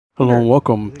Hello and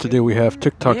welcome. Today we have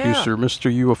TikTok user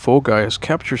Mr. UFO Guy has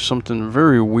captured something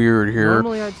very weird here.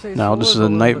 Now this is a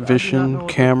night vision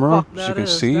camera, as you can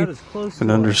see, and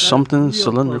then there's something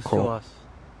cylindrical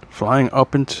flying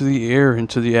up into the air,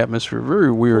 into the atmosphere.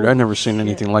 Very weird. I've never seen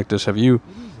anything like this. Have you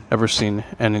ever seen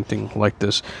anything like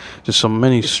this? Just so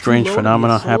many strange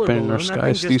phenomena happen in our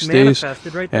skies these days,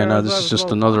 and this is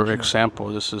just another example.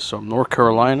 This is North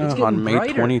Carolina on May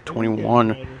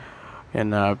 2021.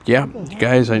 And yeah, you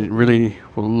guys, I really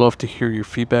would love to hear your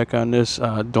feedback on this.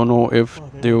 Don't know if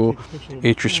they'll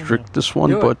age restrict this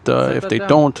one, but if they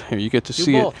don't, if you get to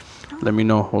see it, let me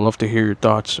know. We'll love to hear your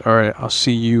thoughts. All right, I'll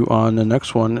see you on the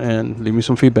next one, and leave me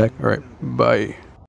some feedback. All right, bye.